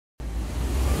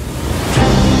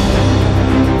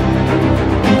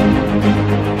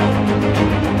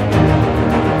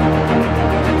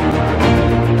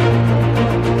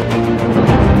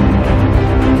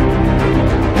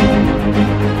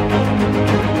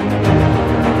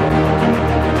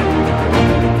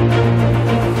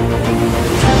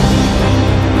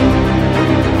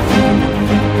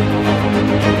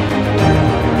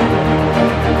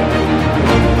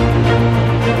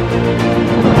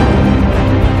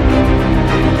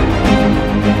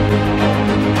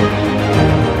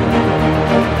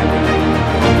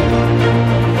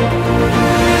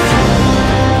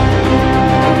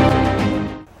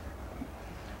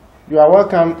are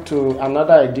welcome to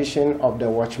another edition of The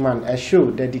Watchman, a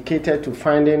show dedicated to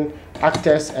finding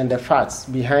actors and the facts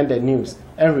behind the news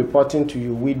and reporting to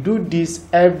you. We do this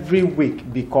every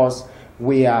week because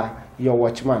we are your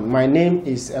watchman. My name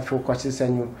is Efo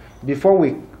Kosisenyu. Before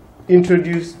we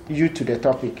introduce you to the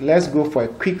topic, let's go for a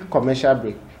quick commercial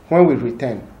break. When we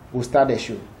return, we'll start the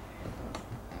show.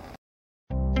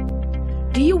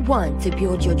 Do you want to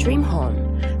build your dream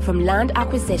home? From land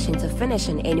acquisition to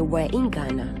finishing anywhere in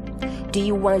Ghana. Do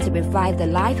you want to revive the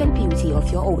life and beauty of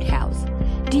your old house?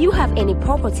 Do you have any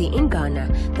property in Ghana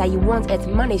that you want it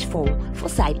managed for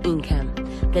side income?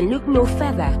 Then look no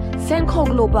further. Senko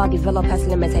Global Developers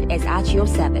Limited is at your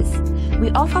service.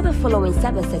 We offer the following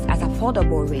services at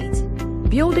affordable rates: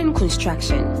 building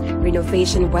construction,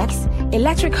 renovation works,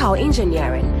 electrical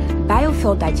engineering,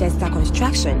 biofuel digester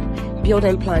construction,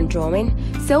 building plan drawing,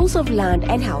 sales of land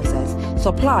and houses,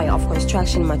 supply of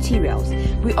construction materials.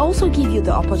 We also give you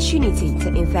the opportunity to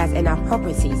invest in our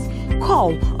properties.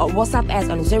 Call or WhatsApp us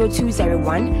on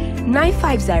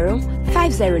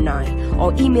 0201-950-509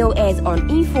 or email us on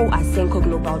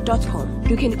info@senkoglobal.com.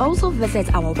 You can also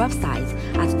visit our website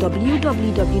at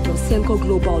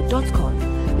www.senkoglobal.com.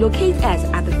 Locate us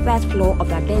at the first floor of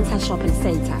the Denta Shopping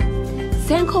Center.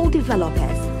 Senko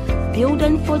Developers,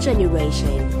 building for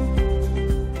generations.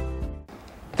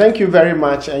 Thank you very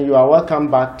much, and you are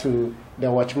welcome back to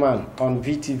The Watchman on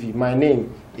VTV. My name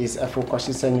is Efo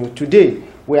Kosisenyu. Today,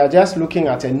 we are just looking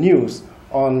at a news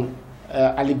on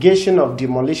allegation of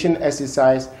demolition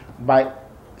exercise by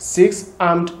 6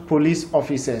 armed police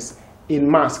officers in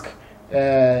mask,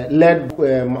 led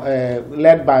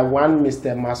by one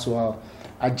Mr. Maxwell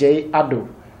Agyei Addo.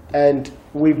 And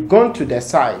we've gone to the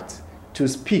site to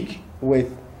speak with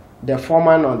the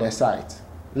foreman on the site.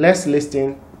 Let's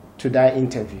listen to that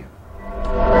interview.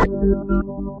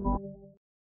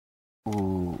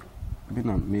 Oh,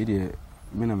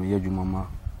 Mina Jumama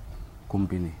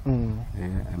company,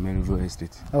 Mariville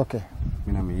Estate. Okay.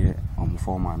 Mina me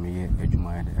former me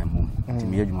Ejuma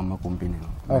Jumama company,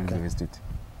 Mariville Estate.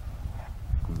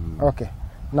 Okay.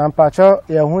 Nampacho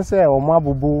ye hu se o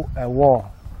mabubu ewo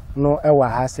no ewa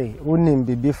ha se unim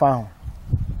bibi fa ho.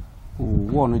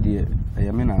 Wo no de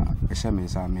mina ehye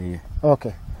sa me.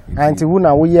 Okay. Anti wu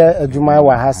na wo ye adwuma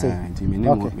ewa ha se. Anti me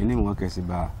name work ese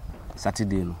ba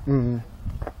Saturday no.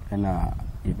 Na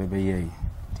ye bebe ye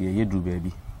ti ye dru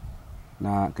baby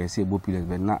na ka se bo piles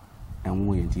be na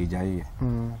enwo ye ti ejaye.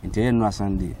 Nti ye no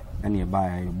Sunday na ye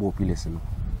ba ye bo piles no.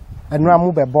 Enu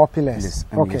amu be bo piles.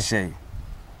 Okay.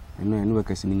 Enu we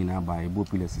kasi ni nyina ba ye bo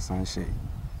piles san share.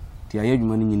 Ti aye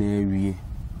adwuma ni nyina awie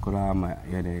kora ma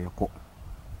ye de ko.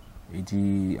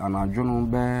 Eti anadwo no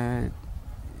be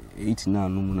 8 na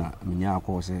no mu na menya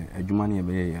akọ se adwuma ne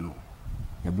be ye no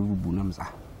ya bebubu na msa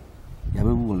ya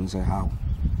bebubu no se how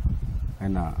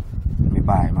na me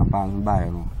buy ma pa me buy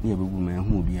no ne ya bebubu ma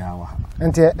hu obi ha wa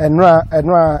enti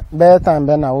enua be time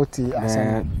be na woti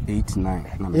asem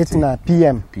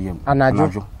 8-9 PM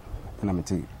anadwo na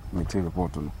mete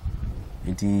report no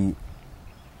enti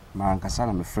ma nkasa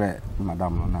na me frɛ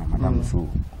madam no na madam so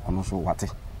ono so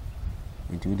wate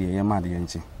enti we de ye ma de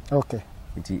nche. Okay.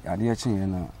 Enti ade ya chen ye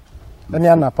na any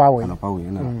anapawe na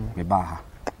me ba ha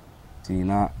ti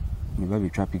na me ba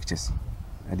betwa pictures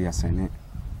e dey asene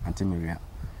anti meria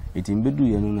eti mbedu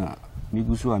ye no na me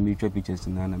guso a me twa pictures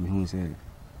na me hu say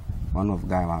one of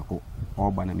guy wa ko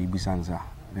oba na me bisanza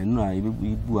na no a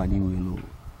ibu ani we no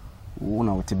wo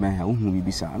na wote ben ha hu me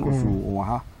bisa na so wo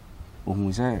ha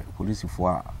hu say police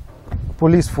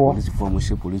for mo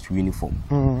she police uniform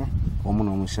omo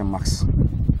no mo she max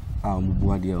a mo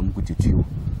bu ade a mo kutituo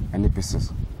ene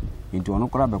pieces into ono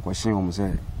kora be question o mo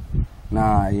say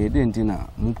na ye de ntina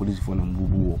mo police for na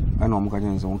mbubu wo ana o mo ka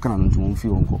jense won kana no ntu fi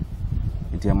won ko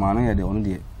nti e ma no ye de ono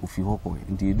de ofi ho ko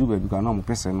nti edu ba bi ka na mo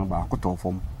pese no ba akoto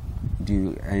fom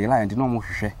nti e la nti no mo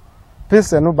hwehwe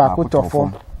pese no ba akoto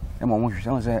fom e mo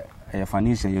hwehwe o say e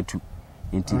fanisha ye tu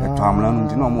nti eto amla no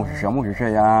nti no mo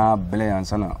hwehwe ya bele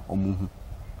ansa na o mo hu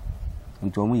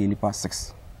nti o mo ye nipa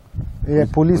 6 e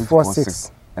police force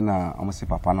 6 na o mo se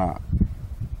papa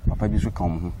bi so ka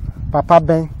mo papa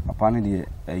ben papa ne de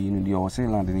yinu de o se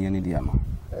land ne ye ne de ama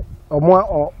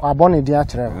omo abone de a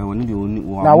kire woni de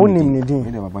na wonim ne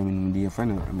din de papa mi de fe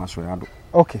ne Maxwell Agyei Addo.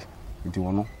 Okay. Nti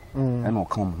wono e na o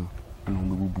ka mo na o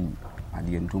bubu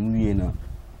ade ntom wie na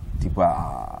tipa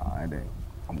ade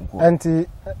omko anti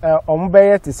omo be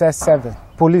ye ti say 7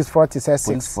 police 46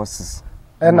 police forces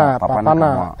e na papa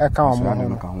na e ka omo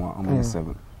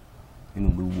 7 inu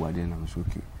bubu ade na so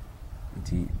okay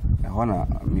Iti hona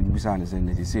mi bisa ne say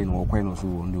ne say no okwan no so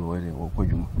wo ndo we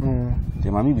okwadwuma.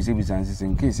 Te ma mi bisa say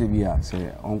in case be a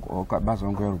say onko bas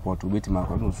onko report obetima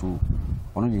akwa no so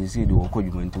ono je say de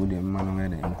okwadwuma nti wo de mma no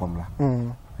ne enkomla.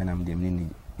 Na me de ni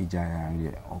ija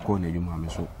ya okọ na adwuma me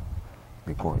so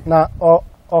because na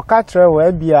o katre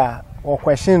we bia o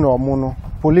question omo no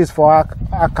police for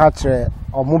akatre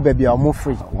omo baby omo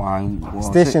free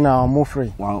station omo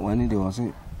free one dey was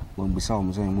when bisa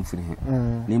omo so omo free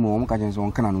ni mo omo ka jen so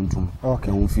onka na ntum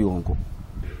na won fi onko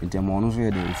nti mo no so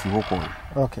ye dey fi hoko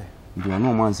okay nti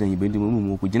no man say be dey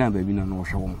mo ko gina baby na no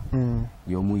hwe wo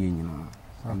ye omo ye nyina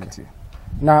okay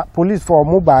na police for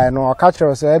mobile no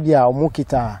katre so bia omo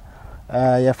kita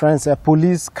your friends a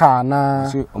police car na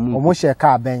omo share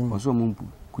car ben oso omo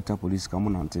kuta police car omo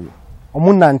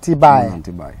nanti buy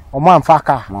omo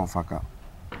amfaka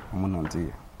omo nanti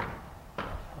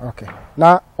okay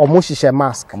na omo share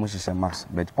mask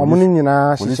but omo ni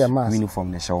nyina share mask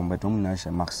uniform na share but omo na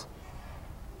share mask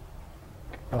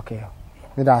okay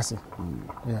that's it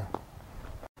yeah.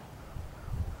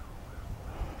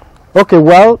 Okay,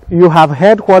 well, you have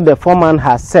heard what the foreman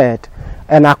has said,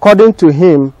 and according to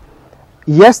him,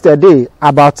 yesterday,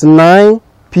 about 9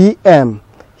 p.m.,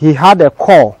 he had a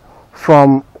call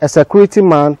from a security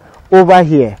man over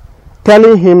here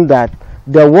telling him that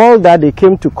the wall that they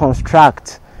came to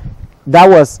construct, that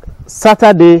was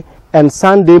Saturday and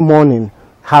Sunday morning,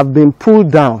 have been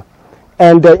pulled down.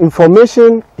 And the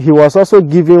information he was also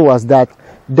giving was that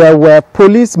there were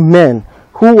policemen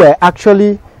who were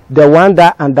actually the one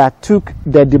that undertook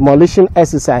the demolition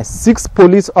exercise. 6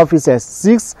 police officers,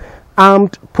 6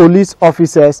 armed police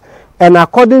officers, and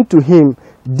according to him,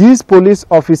 these police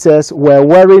officers were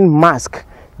wearing masks.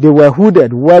 They were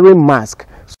hooded, wearing masks,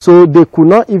 so they could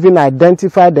not even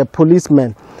identify the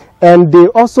policemen. And they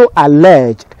also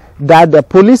alleged that the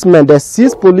policemen, the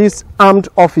 6 police armed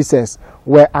officers,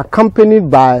 were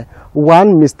accompanied by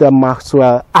one Mr.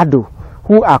 Maxwell Addo,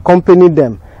 who accompanied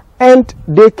them, and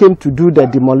they came to do the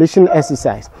demolition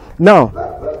exercise. Now,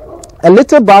 a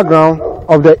little background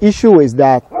of the issue is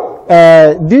that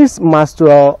this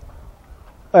Maxwell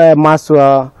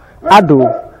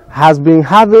Addo has been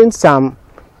having some,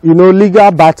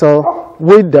 legal battle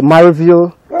with the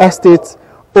Mariville Estate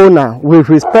owner with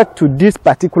respect to this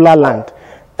particular land,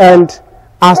 and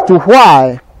as to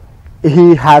why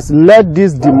he has led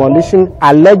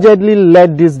allegedly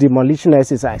led this demolition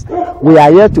exercise, we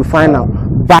are here to find out.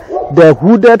 But the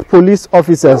hooded police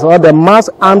officers or the mass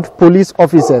armed police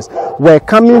officers were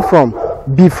coming from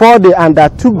before they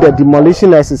undertook the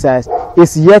demolition exercise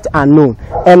is yet unknown.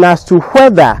 And as to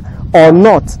whether or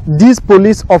not these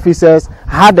police officers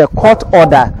had a court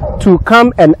order to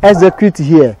come and execute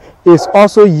here is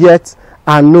also yet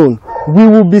unknown. We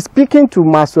will be speaking to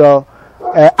Maxwell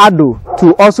Addo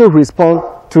to also respond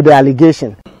to the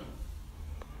allegation.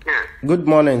 Yes. Good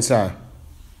morning, sir.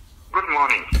 Good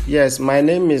morning. Yes, my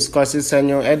name is Kosi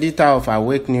Senyo, editor of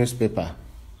Awake newspaper.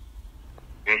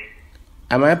 Okay.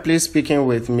 Am I please speaking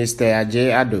with Mr.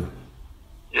 Agyei Addo?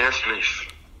 Yes, please.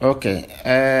 Okay.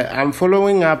 I'm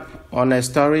following up on a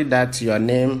story that your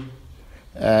name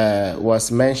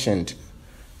was mentioned.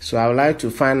 So I would like to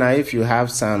find out if you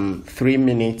have some 3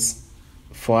 minutes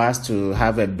for us to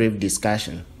have a brief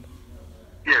discussion.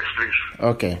 Yes, please.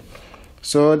 Okay.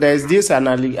 So there's this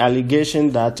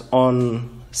allegation that on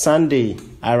Sunday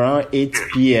around 8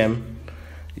 p.m.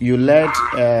 you led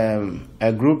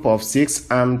a group of 6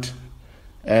 armed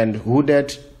and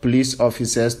hooded police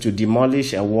officers to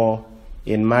demolish a wall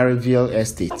in Mariville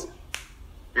Estate.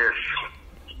 Yes.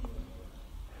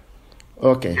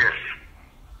 Okay. Yes.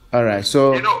 All right.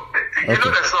 So you know the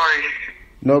story.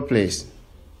 No, please.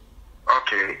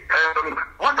 Okay.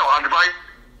 What I'll advise,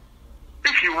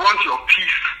 if you want your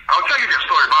peace, I'll tell you the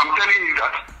story, but I'm telling you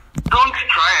that don't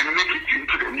try and make it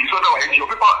into the news. Otherwise,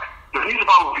 the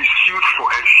newspaper will be sued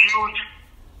for a huge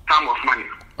sum of money.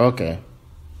 Okay.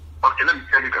 Okay, let me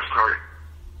tell you the story.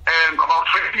 About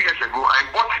 20 years ago, I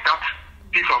bought that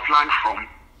piece of land from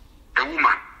a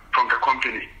woman from the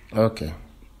company. Okay.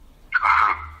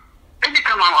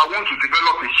 Anytime I want to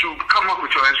develop it, she'll come up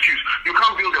with your excuse. You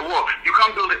can't build a wall. You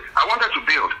can't build it. I wanted to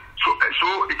build. So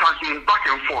it has been back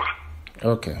and forth.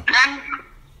 Okay. Then,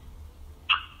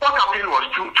 what happened was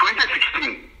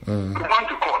 2016, we went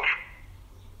to court.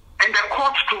 And the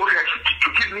court told her to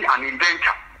give me an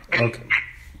indenture. Okay.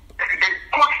 The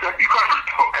court, the court,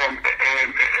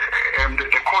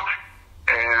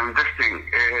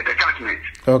 the judgment.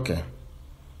 Okay.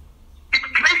 It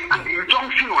placed an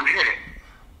injunction on her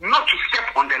not to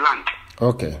step on the land.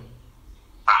 Okay.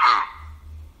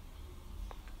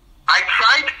 I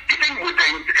tried, even with the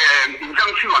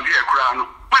injunction on the Accra,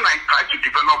 when I tried to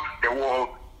develop the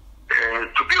wall,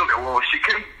 to build the wall, she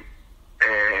came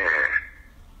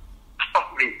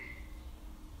stop me.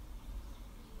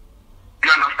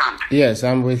 You understand? Yes,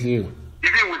 I'm with you.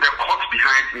 Even with the court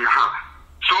behind me.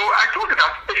 So I told her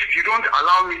that if you don't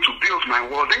allow me to build my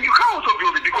wall, then you can also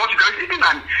build it, because there's even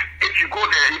if you go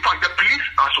there, in fact, the police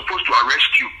are supposed to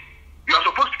arrest you. You are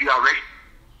supposed to be arrested.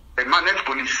 The Manet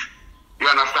police. You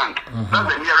understand?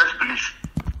 That's the nearest police.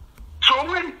 So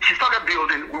when she started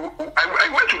building, I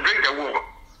went to break the wall,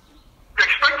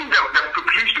 expecting the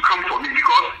police to come for me,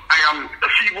 because I am a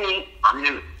feeble,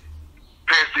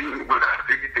 person with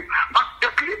everything. But the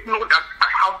police know that I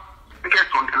have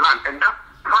tickets on the land, and that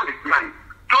land is mine.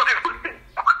 So they could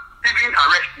even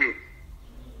arrest me.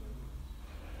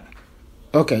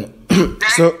 Okay.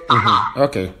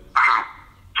 Okay.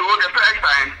 So the first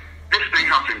time this thing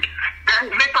happened, then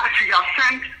later she has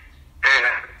sent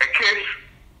a case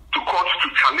to court to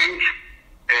challenge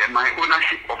my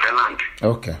ownership of the land.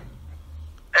 Okay.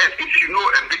 And if you know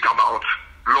a bit about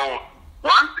law,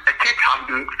 once a case has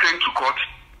been sent to court,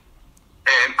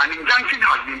 an injunction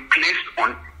has been placed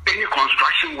on any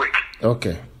construction work.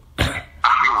 Okay.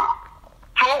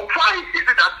 So why is it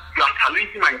that you are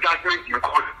challenging my judgment in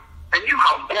court and you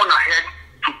have gone ahead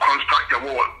to construct the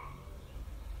wall?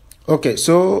 Okay,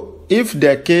 so if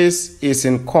the case is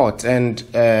in court and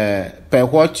per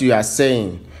what you are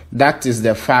saying, that is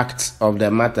the fact of the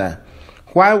matter,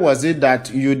 why was it that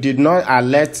you did not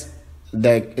alert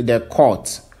the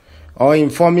court or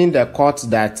informing the court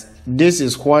that this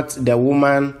is what the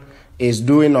woman is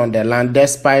doing on the land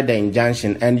despite the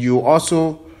injunction, and you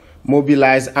also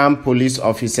mobilize armed police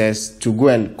officers to go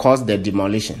and cause the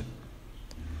demolition?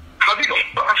 Have you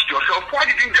asked yourself, why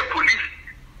didn't the police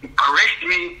arrest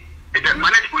me? The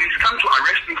Manet police come to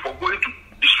arrest me for going to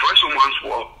destroy someone's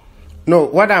wall? No,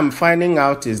 what I'm finding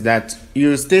out is that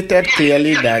you stated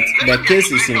clearly that the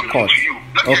case is in court.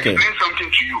 Let me explain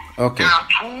something to you. Okay. There are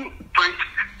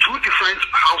two different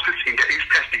houses in the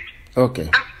East Estate. Okay.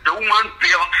 That the woman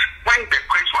built when the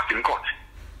case was in court.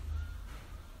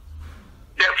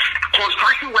 The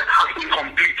construction work has been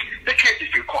complete. The case is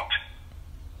in court.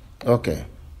 Okay.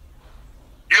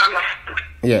 You understand?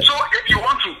 Yes. So if you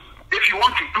want to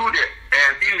do the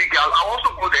illegal, I also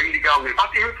go the illegal way.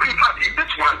 But in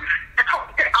this one,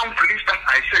 the armed police that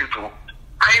I sent to,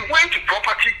 I went to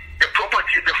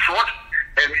the fraud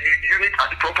unit at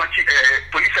the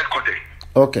police headquarters.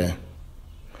 Okay.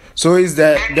 So is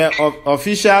the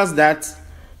officials that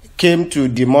came to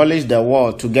demolish the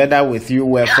wall together with you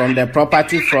were from the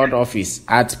property fraud office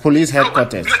at police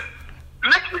headquarters?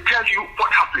 Let me tell you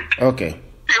what happened. Okay.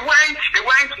 They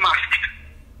weren't masked.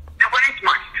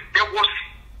 There was,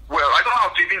 well, I don't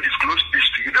have to even disclose this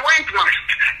to you. They weren't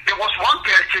masked. There was one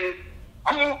person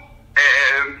who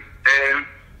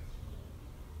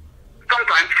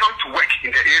sometimes come to work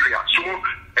in the area. So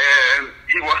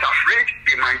he was afraid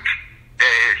they might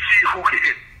see who he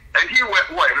is. And he wore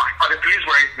a mask, but the police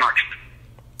weren't masked.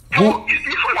 So you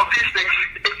see some of these things,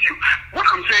 what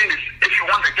I'm saying is, if you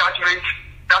want a judgment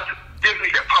that gives me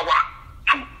the power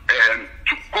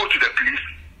to go to the police,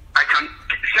 I can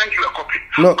send you a copy.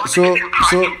 No,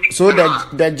 so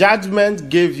the judgment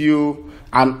gave you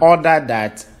an order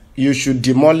that you should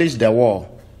demolish the wall.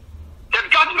 The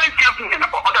judgment gave me an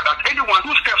order that anyone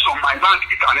who steps on my land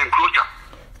is an encroacher.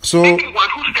 So anyone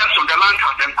who steps on the land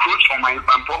has encroached on my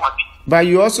property. But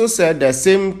you also said the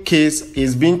same case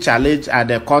is being challenged at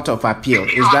the Court of Appeal.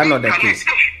 Is that not the case? If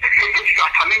you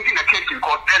are challenging the case in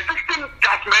court, the system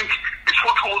judgment is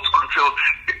what holds until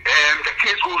the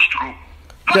case goes through.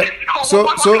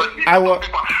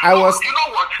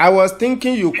 I was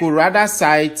thinking you could rather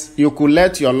you could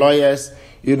let your lawyers,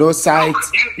 cite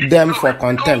them for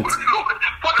contempt.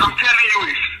 What I'm telling you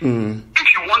is,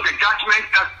 if you want the judgment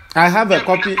that I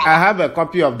have a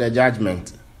copy of the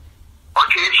judgment.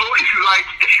 Okay, so if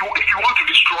you want to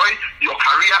destroy your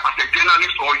career as a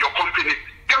journalist or your company,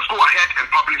 just go ahead and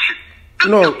publish it.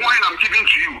 That's the point I'm giving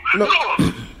to you. No.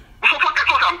 So forget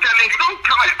what I'm telling you. Don't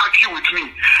try and argue with me.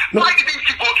 No. Why didn't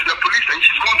she go to the police and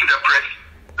she's gone to the press?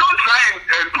 Don't try and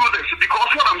do this, because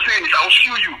what I'm saying is I'll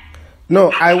sue you.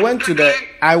 No, I went to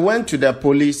the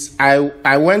police.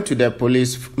 I went to the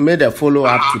police, made a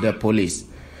follow-up to the police.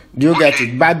 Do you get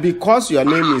it? But because your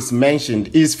name is mentioned,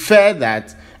 it's fair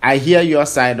that I hear your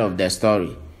side of the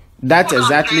story. That's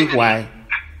exactly why.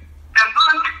 The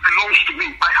land belongs to me.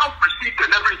 I have received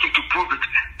and everything to prove it.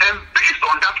 And based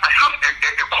on that, I have a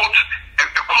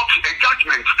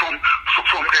judgment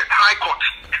from the High Court.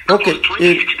 Okay.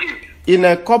 In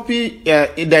a copy,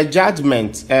 the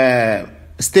judgment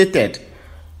stated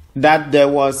that there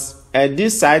was a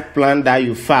this site plan that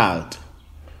you filed.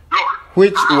 No,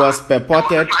 which was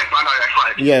purported,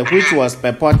 which was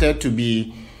purported to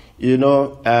be,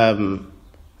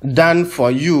 done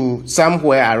for you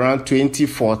somewhere around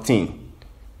 2014.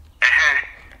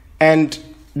 And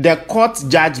the court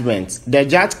judgment, the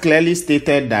judge clearly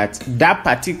stated that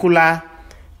particular,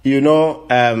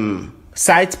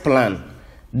 site plan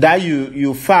that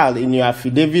you filed in your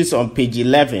affidavits on page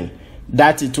 11,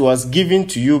 that it was given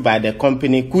to you by the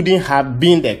company, couldn't have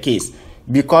been the case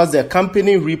because the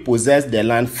company repossessed the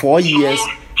land 4 years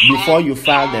before you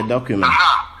filed the document.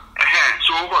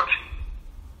 So what?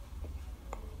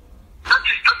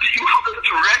 You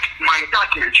haven't read my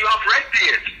document. You have read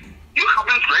it. You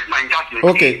haven't read my document.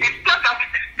 Okay. It's just that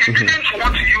he didn't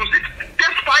want to use it.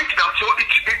 Despite that, so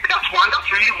that's one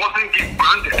that really wasn't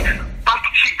granted. But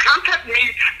she granted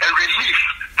me a relief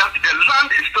that the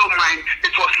land is still mine.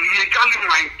 It was legally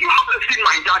mine. You haven't seen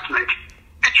my judgment.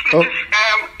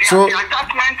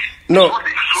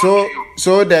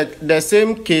 So the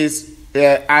same case,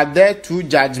 are there two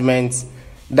judgments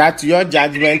that your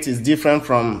judgment is different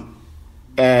from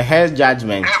her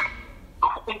judgment?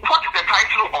 What is the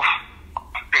title of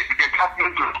the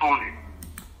judgment you're holding?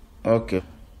 Okay.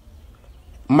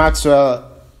 Maxwell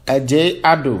Agyei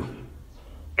Addo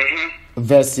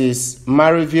versus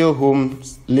Mariville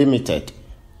Homes Limited.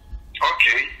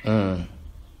 Okay. Share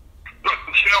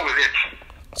with it.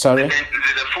 Sorry?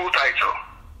 The full title.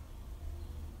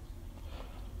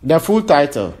 The full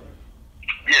title?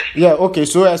 Yes. Yeah, okay.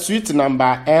 So a suite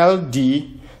number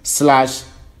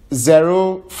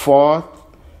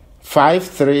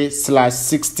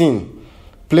LD/0453/16.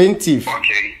 Plaintiff.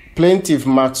 Okay. Plaintiff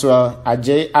Maxwell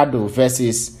Agyei Addo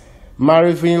versus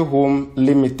Mariville Home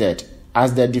Limited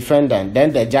as the defendant.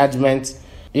 Then the judgment.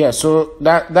 Yeah, so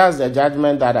that's the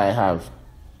judgment that I have.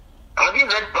 Have you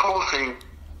read the whole thing?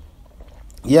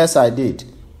 Yes, I did.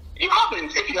 You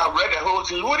haven't. If you have read the whole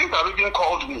thing, you wouldn't have even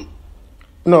called me.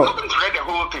 No. You haven't read the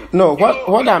whole thing. No.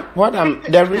 What I'm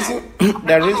the reason. You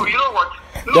know what?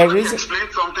 The reason.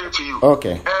 Explain something to you.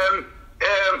 Okay.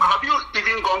 Have you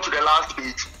even gone to the last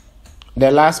page?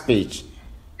 The last page.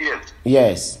 Yes.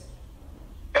 Yes.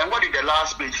 And what did the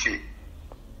last page say?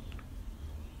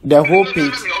 The whole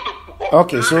page.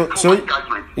 Okay, so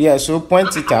yeah, so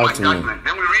point it out to me. Then we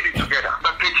read it together.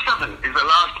 But page 7 is the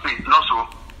last page, not so.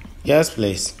 Yes,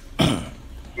 please. It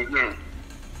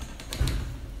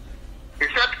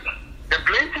said the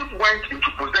plaintiff went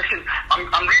into possession.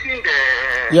 I'm reading the.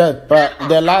 Yeah, but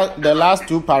the last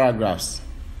two paragraphs.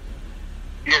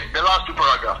 Yes, the last two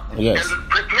paragraphs. Yes.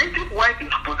 The plaintiff went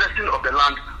into possession of the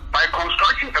land by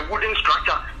constructing a wooden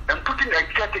structure and putting a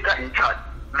caretaker in charge.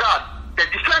 That the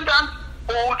defendant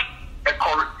owed a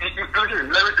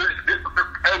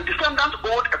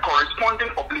corresponding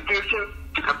obligation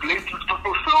to the plaintiff to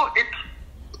fulfill its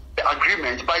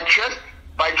agreement by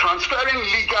transferring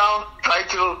legal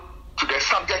title to the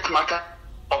subject matter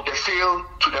of the sale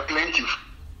to the plaintiff.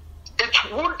 It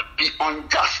would be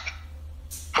unjust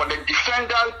for the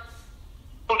defendant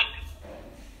put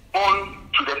on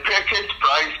to the purchase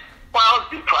price while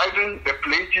depriving the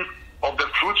plaintiff of the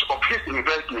fruits of his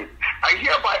investment. I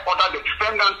hereby order the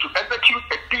defendant to execute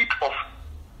a deed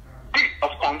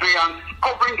of conveyance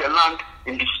covering the land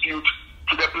in dispute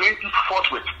to the plaintiff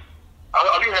forthwith.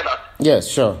 Have you heard that? Yes,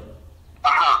 sure.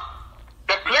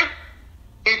 The plaintiff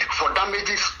paid for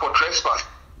damages for trespass,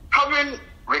 having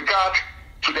regard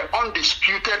to the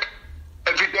undisputed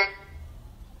evidence,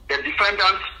 the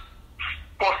defendant's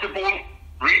possible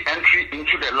re-entry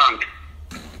into the land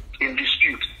in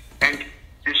dispute and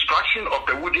destruction of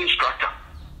the wooden structure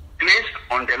placed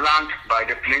on the land by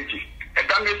the plaintiff. A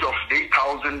damage of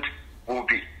 8,000 will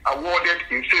be awarded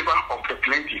in favor of the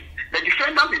plaintiff. The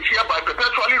defendant is hereby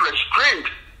perpetually restrained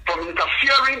from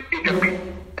interfering in the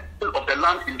of the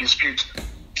land in dispute.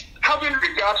 Having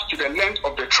regards to the length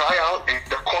of the trial and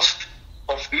the cost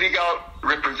of legal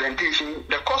representation,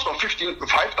 the cost of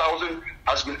 5,000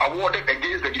 has been awarded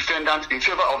against the defendant in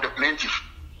favor of the plaintiff.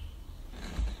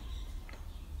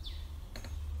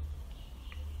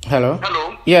 Hello?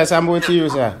 Hello? Yes, I'm with you,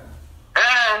 sir.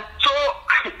 So,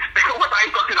 what are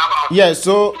you talking about? Yes,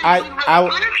 so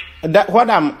what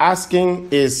I'm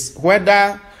asking is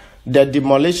whether the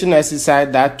demolition exercise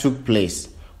that took place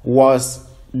was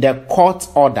the court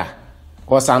order,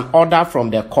 was an order from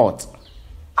the court.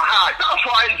 That's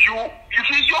why you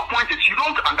see, your point is you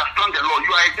don't understand the law.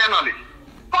 You are a journalist.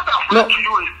 What I've said to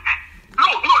you is,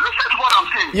 listen to what I'm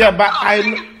saying. Yeah, but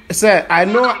I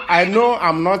know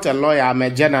I'm not a lawyer, I'm a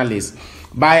journalist.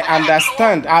 But I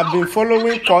understand, I've been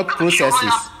following court processes.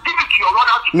 Give it to your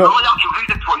lawyer to read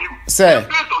it for you. Sir.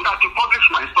 Based on that, to publish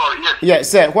my story, yes.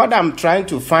 Yes, sir. What I'm trying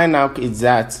to find out is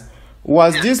that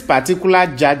was this particular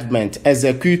judgment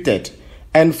executed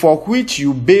and for which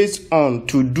you based on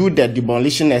to do the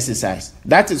demolition exercise?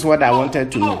 That is what I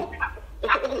wanted to know.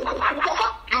 What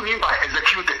do you mean by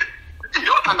executed? You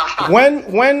don't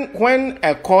understand. When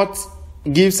a court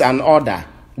gives an order,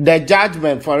 the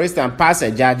judgment, for instance, pass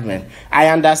a judgment, I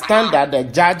understand that the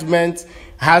judgment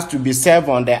has to be served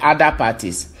on the other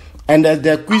parties, and the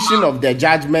execution of the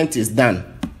judgment is done.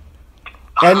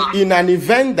 And in an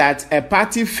event that a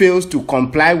party fails to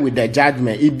comply with the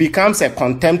judgment, it becomes a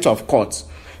contempt of court.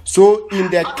 So in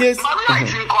the case... Maria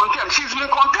is in contempt. She's in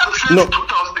contempt since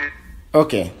 2000.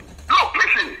 Okay. No,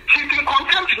 listen. She's in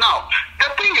contempt now. The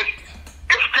thing is,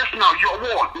 if just now your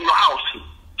wall in your house,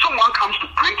 someone comes to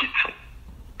break it,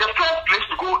 the first place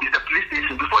to go is the police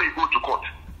station before you go to court.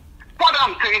 What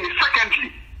I'm saying is,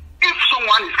 secondly, if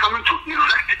someone is coming to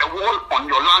erect a wall on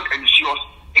your land and it's yours,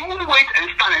 you won't wait and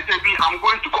stand and say, I'm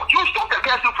going to court. You stop the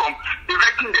person from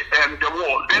erecting the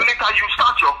wall. Then later you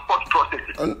start your court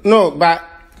process. No, but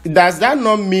does that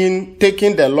not mean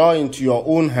taking the law into your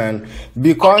own hand?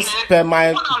 Because per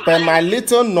my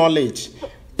little knowledge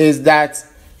is that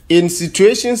in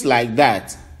situations like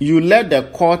that, you let the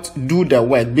court do the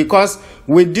work. Because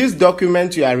with this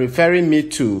document you are referring me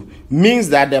to means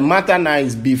that the matter now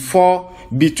is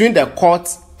between the court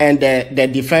and the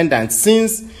defendant,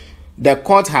 since the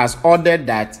court has ordered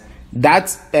that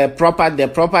the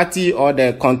property or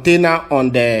the container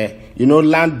on the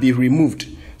land be removed.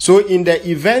 So in the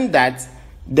event that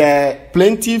the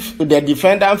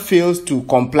defendant fails to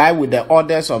comply with the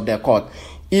orders of the court,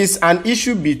 is an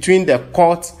issue between the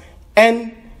court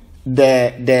and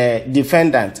the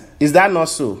defendant. Is that not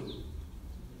so?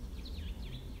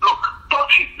 Look,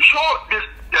 show this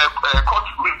court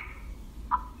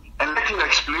and let him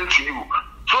explain to you,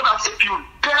 so that if you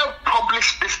dare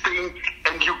publish this thing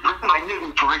and you bring my name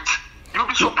into it, you'll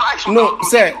be surprised. No,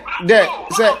 sir. I'm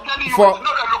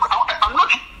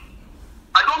not.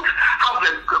 I don't have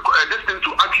this thing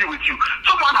to argue with you.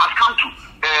 Someone has come to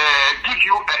give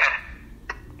you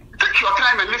take your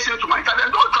time and listen to my side,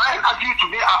 and don't try and argue to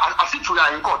me as if we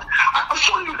are in court. I've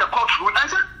shown you the court rule and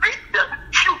said read the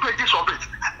few pages of it.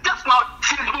 Just now,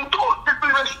 she's been told it's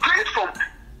been restrained from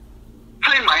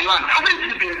claim my land. Haven't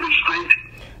you been restrained?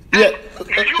 Yeah,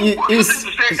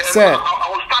 sir. I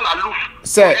will stand aloof.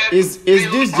 Sir, is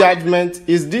this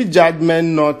judgment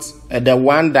not the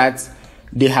one that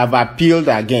they have appealed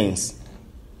against?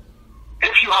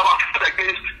 If you have appealed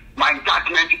against my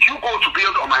judgment, if you go to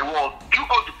build on my wall, you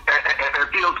go to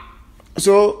build.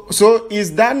 So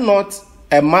is that not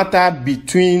a matter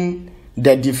between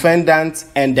the defendant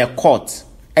and the court?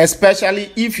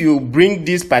 Especially if you bring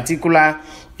this particular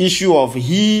issue of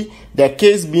the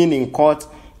case being in court,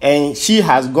 and she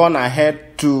has gone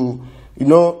ahead to,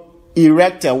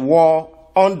 erect a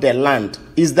wall on the land.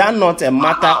 Is that not a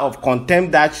matter of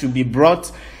contempt that should be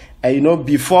brought,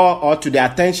 before or to the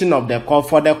attention of the court,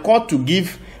 for the court to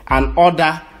give an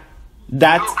order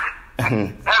that...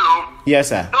 Hello? Yes,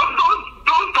 sir.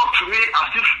 Don't talk to me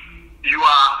as if you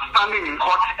are standing in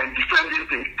court and defending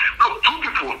things. Look, two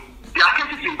people, their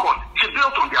cases in court, she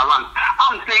built on their land.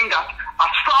 I'm saying that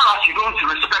as far as you don't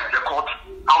respect the court,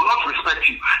 I will not respect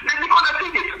you. Because the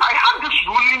thing is, I had this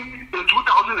ruling in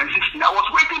 2016. I was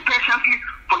waiting patiently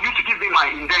for you to give me my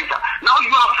indenture. Now you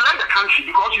have fled the country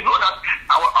because you know that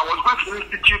I was going to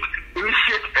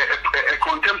initiate a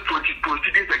contempt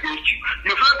proceedings against you.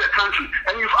 You fled the country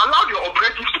and you've allowed your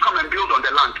operatives to come and build on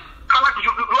the land.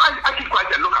 I keep quiet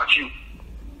and look at you.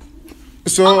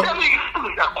 So, I'm telling you,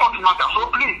 it's a court matter, so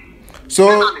please. So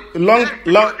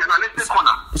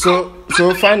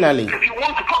finally, if you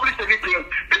want to publish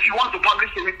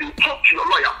anything, talk to your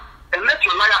lawyer and let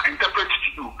your lawyer interpret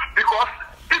to you. Because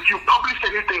if you publish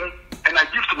anything and I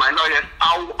give to my lawyers,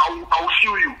 I'll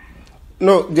sue you.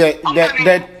 No,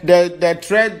 the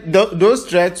threat, those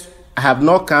threats have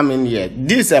not come in yet.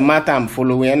 This is a matter I'm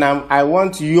following, and I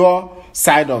want your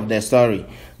side of the story.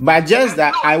 But just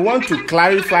that I want to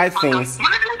clarify things. You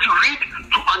need to read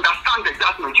to understand the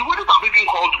judgment. You wouldn't have even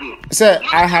called me. Sir,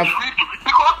 I have...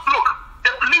 Because, look,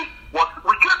 the police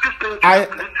we get this thing to the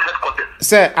police headquarters.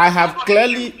 Sir,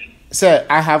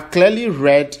 I have clearly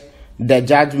read the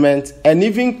judgment and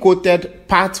even quoted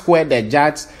parts where the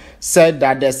judge said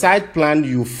that the site plan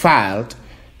you filed,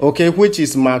 which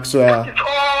is Maxwell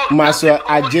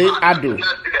Agyei Addo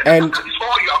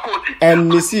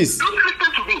and Mrs.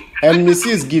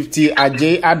 Gifty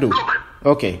Agyei Addo.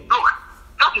 Okay. Look,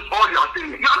 that is all you are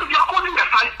saying. You are quoting the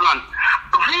site plan.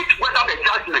 Read whether the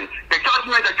judgment the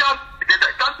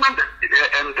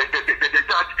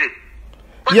judge did.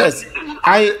 Yes,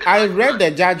 I read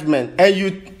the judgment, and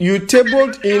you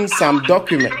tabled in some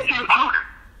document.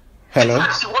 Hello?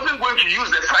 She wasn't going to use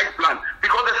the site plan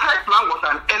because the site plan was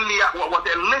a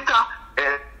later.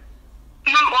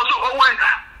 Also, when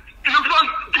you've not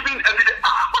given evidence,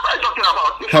 what are you talking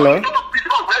about? Hello? It's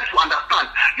not right to understand.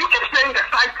 You keep saying the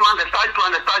site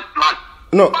plan.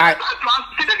 No, but the site plan,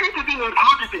 she didn't even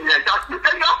include it in the judgment.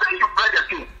 And you're saying you've read the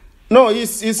thing. No,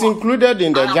 it's included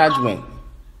in the judgment.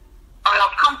 I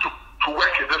have come to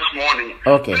work this morning.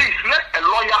 Okay. Please let a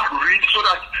lawyer read so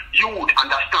that you would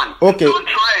understand. Okay. Don't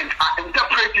try and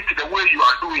interpret it the way you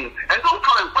are doing. And don't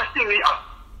come and question me as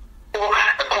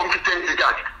a competent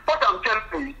judge. What I'm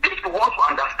telling you, if you want to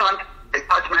understand the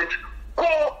judgment, go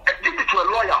and give it to a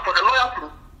lawyer for the lawyer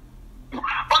to.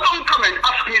 But don't come and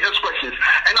ask me these questions.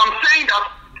 And I'm saying that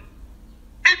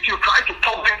if you try to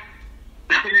public,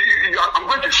 I'm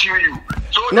going to sue you.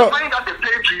 So the money that they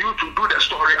pay to you to do the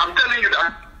story, I'm telling you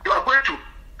that you are going to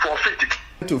forfeit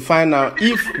it. To find out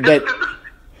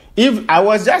if I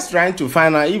was just trying to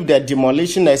find out if the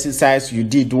demolition exercise you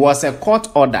did was a court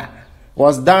order,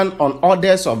 was done on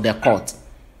orders of the court,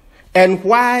 and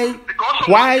why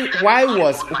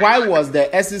was the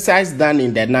exercise done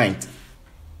in the night?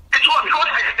 It was because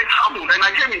it happened and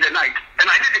I came in the night and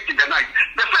I did it in the night.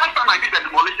 The first time I did the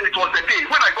demolition, it was the day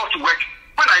when I got to work.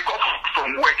 When I got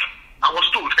from work, I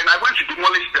was told, and I went to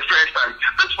demolish the first time.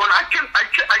 That's when I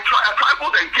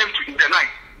traveled and came to in the night.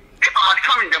 If I had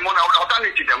come in the morning, I would have done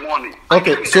it in the morning.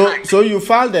 Okay, so you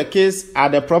filed the case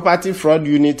at the property fraud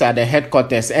unit at the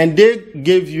headquarters, and they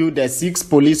gave you the 6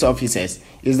 police officers.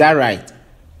 Is that right?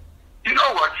 You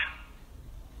know what?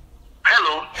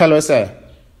 Hello? Hello, sir.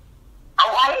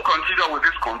 I won't continue with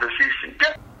this conversation.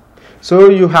 So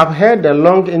you have heard the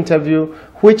long interview,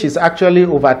 which is actually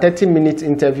over 30-minute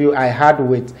interview I had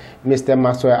with Mr.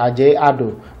 Maxwell Agyei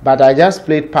Addo, but I just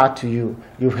played part to you.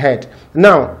 You've heard.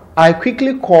 Now, I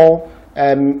quickly call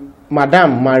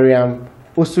Madam Mariam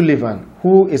O'Sullivan,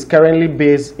 who is currently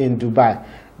based in Dubai.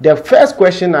 The first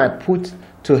question I put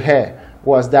to her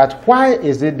was that why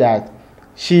is it that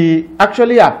she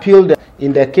actually appealed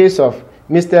in the case of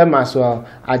Mr. Maxwell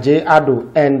Agyei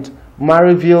Addo and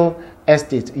Mariville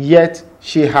Estate, yet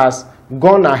she has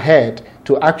gone ahead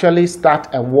to actually start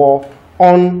a war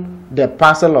on the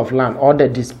parcel of land or the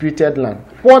disputed land.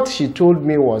 What she told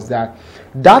me was that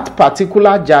that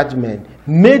particular judgment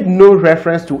made no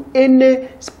reference to any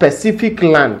specific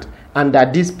land under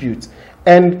dispute,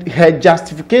 and her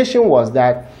justification was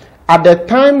that at the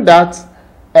time that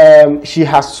she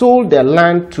has sold the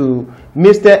land to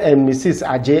Mr. and Mrs.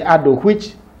 Agyei Addo,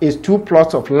 which is 2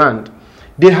 plots of land,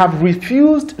 they have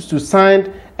refused to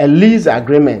sign a lease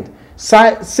agreement,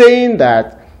 saying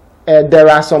that there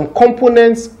are some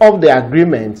components of the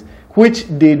agreement which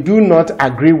they do not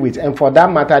agree with, and for that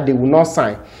matter they will not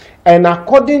sign. And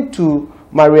according to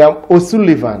Mariam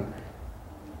O'Sullivan,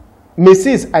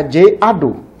 Mrs. Agyei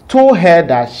Addo told her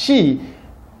that she,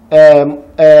 Mrs.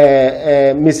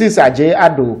 Agyei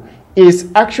Addo,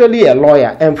 is actually a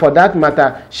lawyer, and for that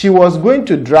matter she was going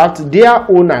to draft their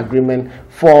own agreement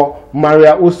for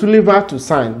Maria O'Sullivan to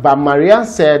sign, but Maria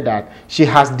said that she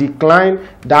has declined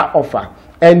that offer,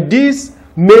 and this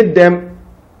made them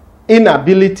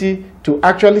inability to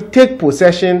actually take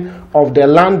possession of the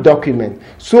land document.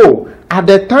 So at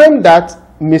the time that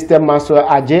Mr. Maxwell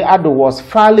Agyei Addo was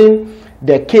filing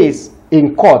the case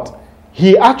in court,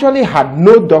 he actually had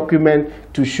no document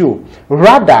to show.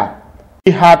 Rather,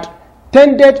 he had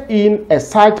tendered in a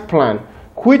site plan,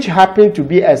 which happened to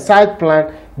be a site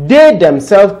plan they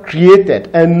themselves created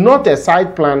and not a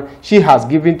site plan she has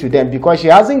given to them, because she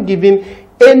hasn't given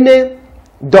any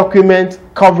document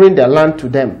covering the land to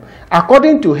them.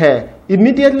 According to her,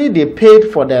 immediately they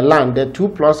paid for the land, the 2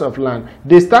 plots of land,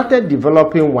 they started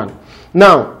developing one.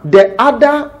 Now, the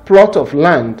other plot of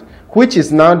land, which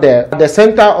is now the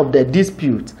center of the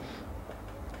dispute,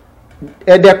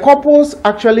 the couples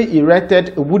actually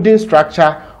erected a wooden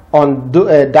structure on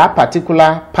that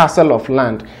particular parcel of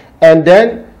land, and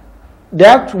then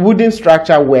that wooden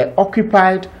structure were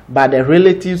occupied by the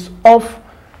relatives of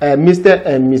Mr.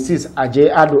 and Mrs.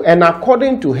 Agyei Addo, and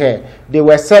according to her, they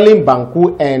were selling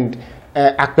banku and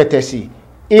akpetesi,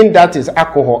 in that is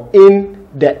alcohol, in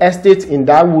the estate in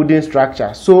that wooden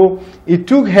structure. So it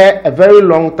took her a very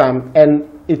long time, and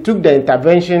it took the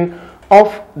intervention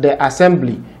of the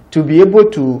assembly to be able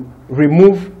to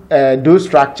remove those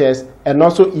structures and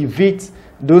also evict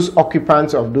those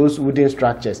occupants of those wooden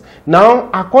structures. Now,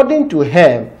 according to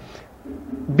her,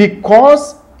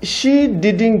 because she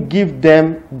didn't give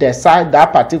them that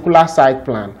particular site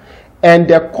plan, and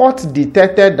the court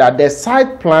detected that the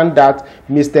site plan that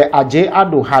Mr. Agyei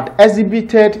Addo had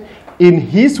exhibited in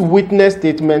his witness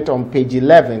statement on page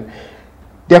 11,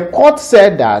 the court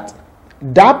said that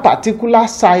that particular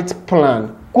site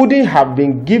plan couldn't have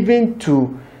been given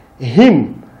to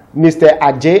him, Mr.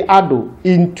 Agyei Addo,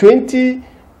 in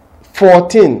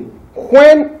 2014,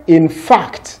 when in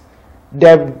fact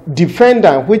the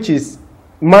defendant, which is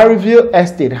Mariville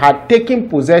Estate, had taken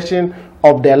possession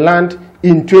of the land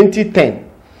in 2010.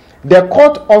 The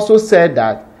court also said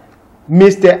that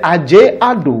Mr. Agyei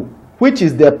Addo, which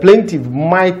is the plaintiff,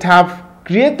 might have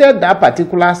created that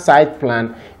particular site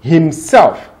plan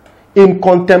himself in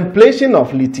contemplation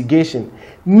of litigation.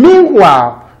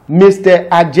 Meanwhile, Mr.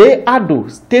 Agyei Addo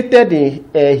stated in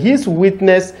his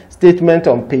witness statement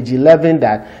on page 11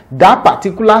 that that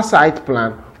particular site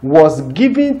plan was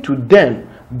given to them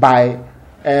by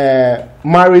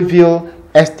Mariville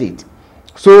Estate.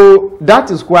 So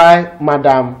that is why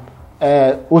Madam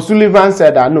O'Sullivan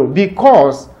said that no,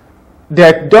 because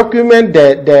the document,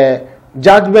 the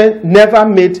judgment never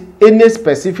made any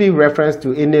specific reference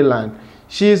to any land.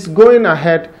 She is going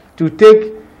ahead to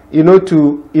take,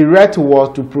 to erect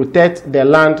walls to protect the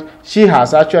land she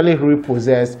has actually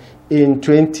repossessed in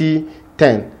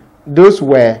 2010. Those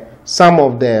were some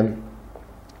of the,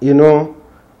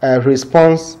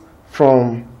 response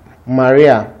from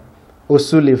Maria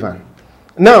O'Sullivan.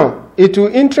 Now, it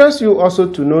will interest you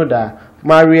also to know that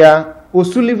Maria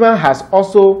O'Sullivan has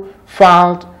also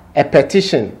filed a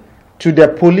petition to the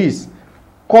police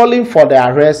calling for the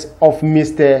arrest of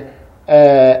Mr.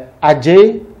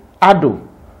 Agyei Addo,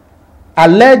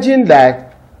 alleging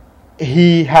that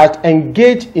he had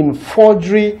engaged in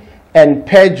forgery and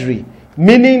perjury,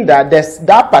 meaning that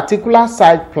that particular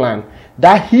site plan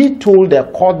that he told the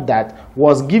court that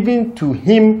was given to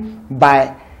him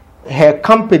by her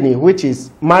company, which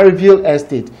is Mariville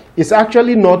Estate, is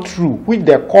actually not true, which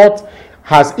the court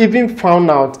has even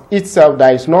found out itself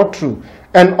that is not true.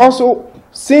 And also,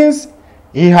 since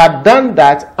he had done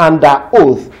that under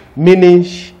oath, meaning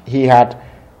he had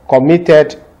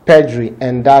committed perjury,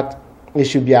 and that he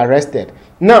should be arrested.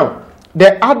 Now,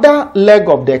 the other leg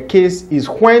of the case is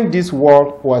when this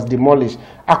wall was demolished.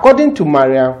 According to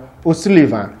Maria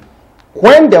O'Sullivan,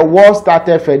 when the wall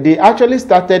started, they actually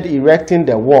started erecting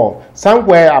the wall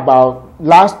somewhere about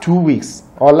last 2 weeks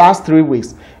or last 3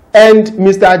 weeks, and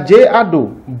Mr. Agyei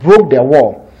Addo broke the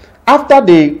wall. After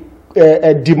they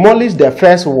demolished the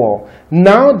first wall,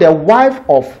 now the wife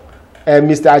of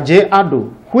Mr. Agyei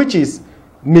Addo, which is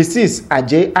Mrs.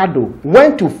 Agyei Addo,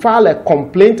 went to file a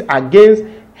complaint against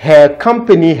her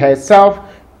company, herself,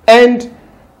 and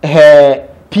her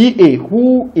PA,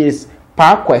 who is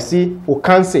Kwesi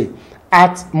Okanse,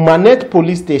 at Manet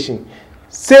Police Station,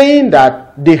 saying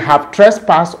that they have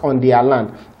trespassed on their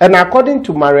land. And according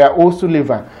to Maria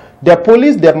O'Sullivan,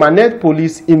 the Manet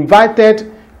Police,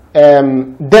 invited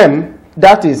them,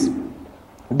 that is,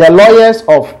 the lawyers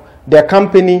of the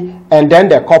company and then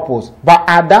the couples. But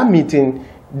at that meeting,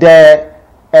 the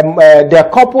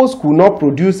couples could not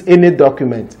produce any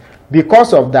document.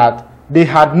 Because of that, they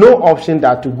had no option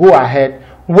that to go ahead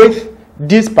with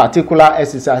this particular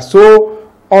exercise. So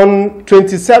on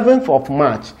 27th of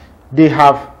March, they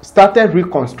have started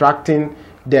reconstructing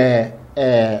the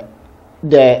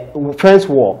fence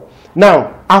wall.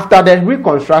 Now, after the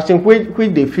reconstruction,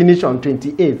 which they finished on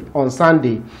 28th, on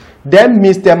Sunday, then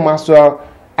Mr. Maxwell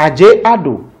Agyei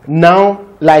Addo, now,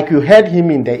 like you heard him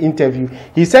in the interview,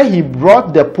 he said he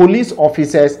brought the police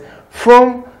officers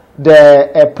from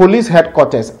the police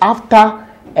headquarters after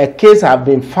a case had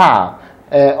been filed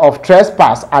of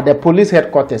trespass at the police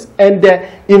headquarters. And the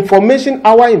information,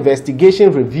 our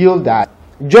investigation revealed that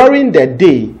during the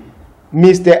day,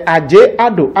 Mr. Agyei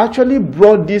Addo actually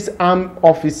brought these armed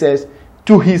officers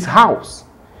to his house.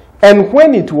 And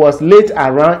when it was late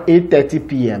around 8:30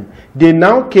 p.m., they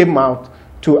now came out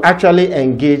to actually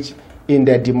engage in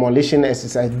the demolition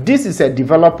exercise. This is a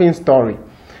developing story.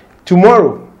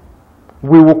 Tomorrow,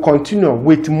 we will continue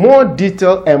with more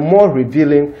detail and more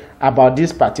revealing about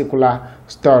this particular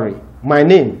story. My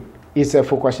name is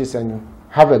Efo Kwasi Senyu.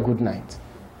 Have a good night.